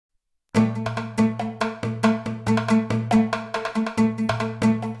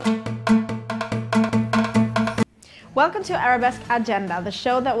Welcome to Arabesque Agenda, the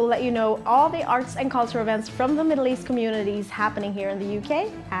show that will let you know all the arts and culture events from the Middle East communities happening here in the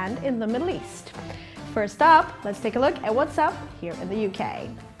UK and in the Middle East. First up, let's take a look at what's up here in the UK.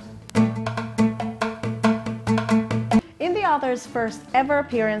 In the author's first ever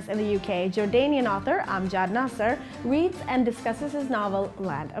appearance in the UK, Jordanian author Amjed Nasser reads and discusses his novel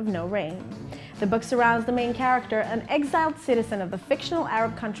Land of No Rain. The book surrounds the main character, an exiled citizen of the fictional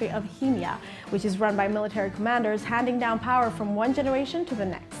Arab country of Hijaz, which is run by military commanders handing down power from one generation to the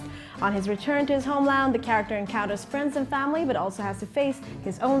next. On his return to his homeland, the character encounters friends and family, but also has to face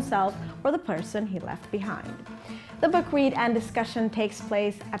his own self or the person he left behind. The book read and discussion takes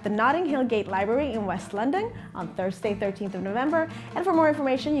place at the Notting Hill Gate Library in West London on Thursday, 13th of November, and for more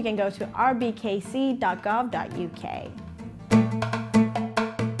information you can go to rbkc.gov.uk.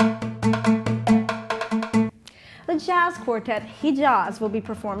 The jazz quartet Hijaz will be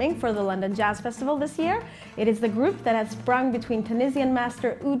performing for the London Jazz Festival this year. It is the group that has sprung between Tunisian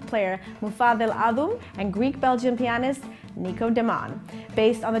master oud player Mufadel Adoum and Greek-Belgian pianist Nico Deman.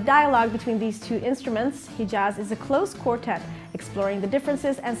 Based on the dialogue between these two instruments, Hijaz is a close quartet exploring the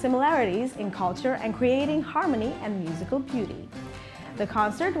differences and similarities in culture and creating harmony and musical beauty. The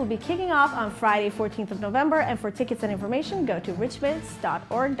concert will be kicking off on Friday, 14th of November, and for tickets and information go to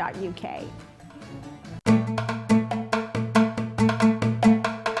richmond.org.uk.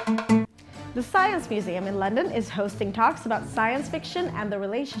 The Science Museum in London is hosting talks about science fiction and the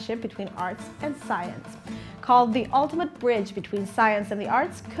relationship between arts and science. Called The Ultimate Bridge Between Science and the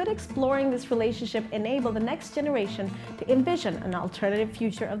Arts, could exploring this relationship enable the next generation to envision an alternative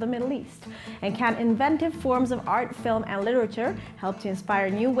future of the Middle East? And can inventive forms of art, film and literature help to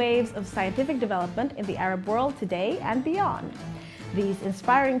inspire new waves of scientific development in the Arab world today and beyond? These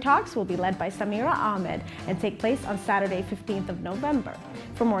inspiring talks will be led by Samira Ahmed and take place on Saturday, 15th of November.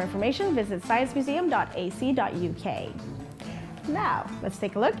 For more information, visit sciencemuseum.ac.uk. Now, let's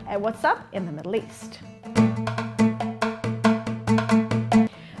take a look at what's up in the Middle East.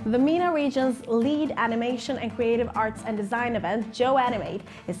 The MENA region's lead animation and creative arts and design event, Joanimate,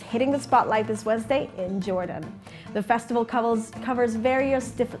 is hitting the spotlight this Wednesday in Jordan. The festival covers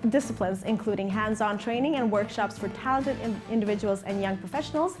various disciplines, including hands-on training and workshops for talented individuals and young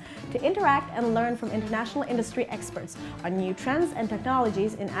professionals to interact and learn from international industry experts on new trends and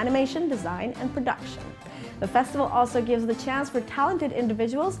technologies in animation, design, and production. The festival also gives the chance for talented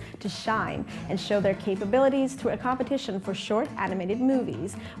individuals to shine and show their capabilities through a competition for short animated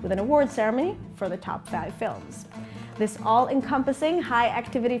movies, with an award ceremony for the top 5 films. This all-encompassing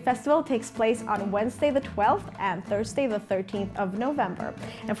high-activity festival takes place on Wednesday the 12th and Thursday the 13th of November.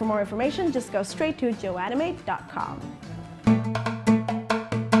 And for more information, just go straight to joanimate.com.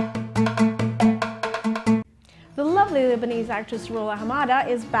 The lovely Lebanese actress Rola Hamada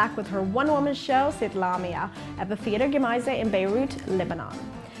is back with her one-woman show Sit Lamia at the Theatre Gemaise in Beirut, Lebanon.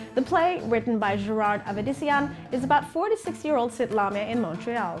 The play, written by Gerard Avedisian, is about 46-year-old Sit Lamia in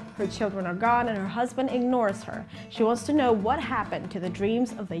Montreal. Her children are gone and her husband ignores her. She wants to know what happened to the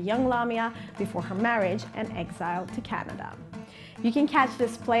dreams of the young Lamia before her marriage and exile to Canada. You can catch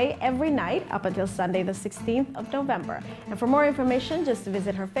this play every night up until Sunday the 16th of November. And for more information, just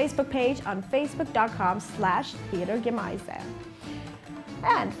visit her Facebook page on facebook.com/theatergemaise.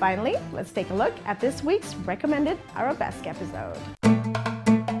 And finally, let's take a look at this week's recommended Arabesque episode.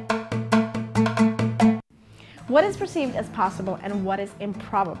 What is perceived as possible and what is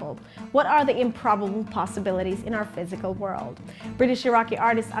improbable? What are the improbable possibilities in our physical world? British Iraqi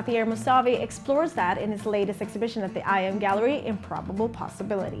artist Atiyar Musavi explores that in his latest exhibition at the IM Gallery, Improbable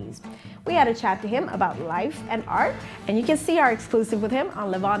Possibilities. We had a chat to him about life and art, and you can see our exclusive with him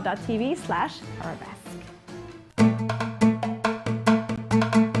on levant.tv/arabesque.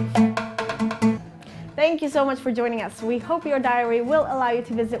 Thank you so much for joining us. We hope your diary will allow you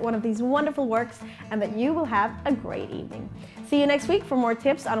to visit one of these wonderful works and that you will have a great evening. See you next week for more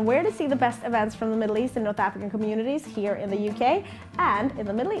tips on where to see the best events from the Middle East and North African communities here in the UK and in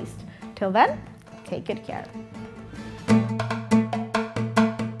the Middle East. Till then, take good care.